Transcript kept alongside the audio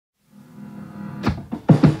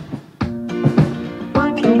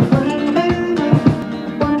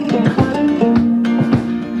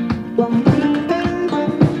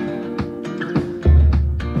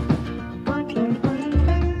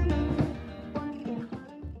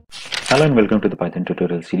Hello and welcome to the Python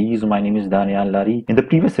tutorial series. My name is Daneyal. In the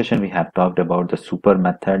previous session, we have talked about the super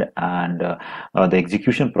method and the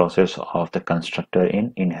execution process of the constructor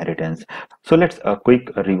in inheritance. So let's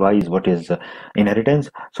quick revise what is inheritance.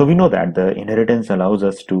 So we know that the inheritance allows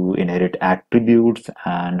us to inherit attributes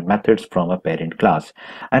and methods from a parent class.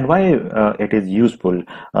 And why it is useful?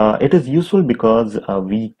 It is useful because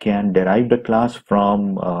we can derive the class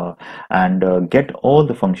from and get all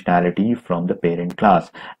the functionality from the parent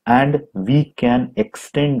class, and we can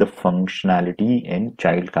extend the functionality in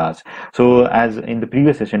child class. So as in the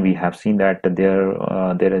previous session we have seen that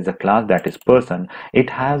there is a class that is person. It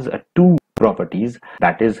has two properties,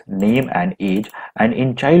 that is name and age, and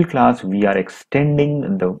in child class we are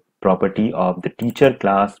extending the property of the teacher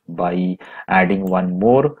class by adding one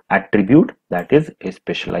more attribute, that is a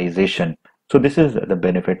specialization. So this is the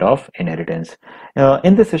benefit of inheritance.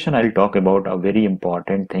 In this session, I'll talk about a very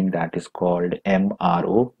important thing that is called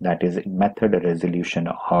MRO, that is method resolution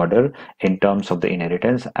order, in terms of the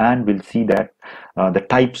inheritance, and we'll see that the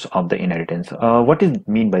types of the inheritance. What is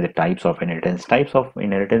mean by the types of inheritance? Types of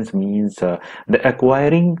inheritance means the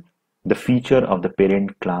acquiring the feature of the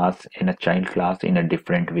parent class in a child class in a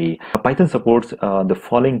different way. Python supports the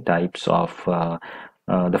following types of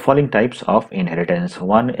inheritance.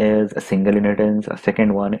 One is a single inheritance, a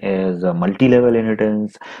second one is a multi-level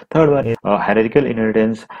inheritance, third one is a hierarchical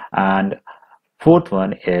inheritance, and fourth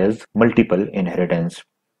one is multiple inheritance.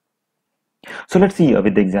 So let's see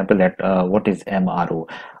with the example that what is MRO.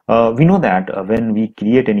 We know that when we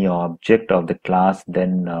create any object of the class,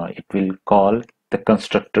 then it will call the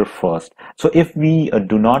constructor first. So if we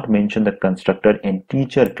do not mention the constructor in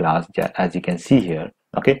teacher class, as you can see here,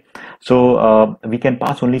 okay, so we can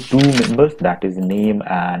pass only two members, that is name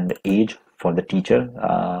and age for the teacher.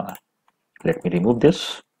 Let me remove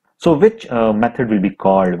this. So which method will be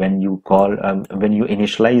called when you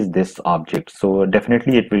initialize this object? So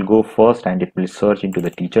definitely it will go first and it will search into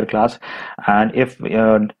the teacher class, and if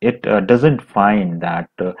it doesn't find that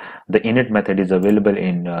the init method is available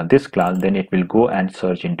in this class, then it will go and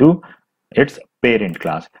search into its parent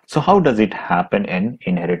class. So how does it happen in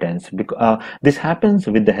inheritance? Because this happens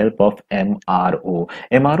with the help of MRO.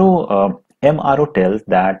 MRO tells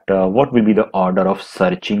that what will be the order of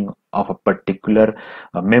searching of a particular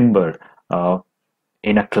member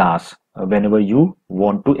in a class whenever you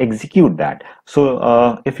want to execute that.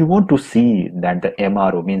 So if you want to see that the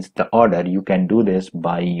MRO means the order, you can do this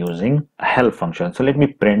by using a help function. So let me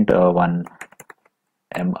print one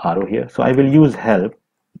MRO here. So I will use help,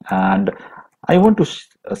 and I want to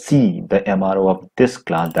see the MRO of this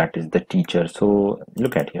class, that is the teacher. So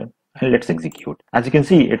look at here and let's execute. As you can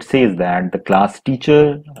see, it says that the class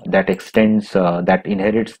teacher that extends that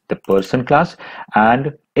inherits the person class,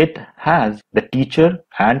 and it has the teacher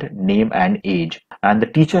and name and age, and the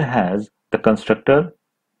teacher has the constructor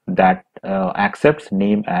that accepts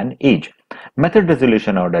name and age. Method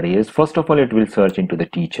resolution order is, first of all, it will search into the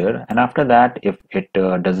teacher, and after that, if it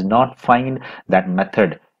does not find that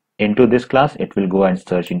method into this class, it will go and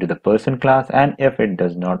search into the person class, and if it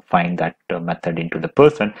does not find that method into the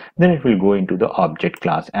person, then it will go into the object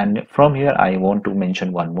class. And from here I want to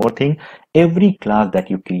mention one more thing. Every class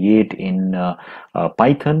that you create in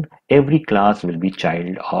Python, every class will be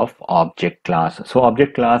child of object class. So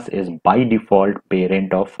object class is by default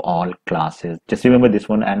parent of all classes. Just remember this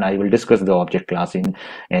one, and I will discuss the object class in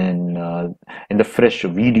the fresh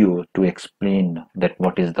video to explain that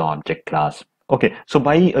what is the object class. Okay, so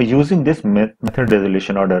by using this method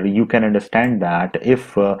resolution order, you can understand that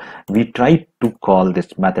if we try to call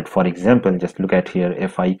this method, for example, just look at here,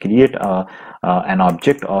 if I create an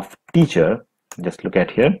object of teacher, just look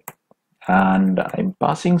at here, and I'm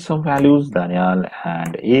passing some values, Daneyal,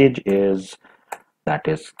 and age is, that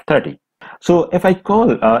is 30. So if I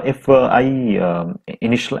call, if I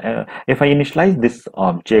initialize this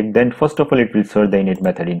object, then first of all it will search the init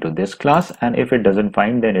method into this class, and if it doesn't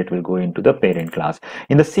find, then it will go into the parent class.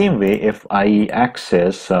 In the same way, if I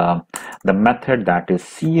access the method that is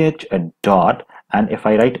ch dot, and if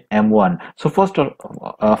I write m1, so first of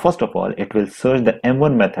all it will search the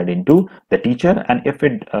m1 method into the teacher, and if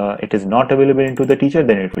it is not available into the teacher,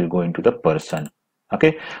 then it will go into the person.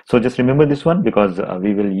 Okay, so just remember this one, because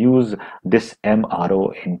we will use this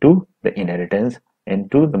MRO into the inheritance,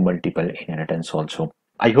 into the multiple inheritance also.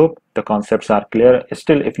 I hope the concepts are clear.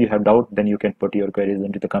 Still, if you have doubt, then you can put your queries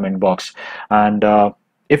into the comment box. And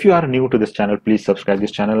if you are new to this channel, please subscribe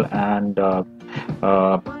this channel. And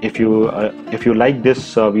if you like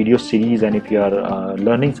this video series, and if you are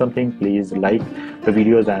learning something, please like the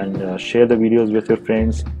videos and share the videos with your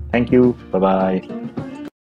friends. Thank you. Bye bye.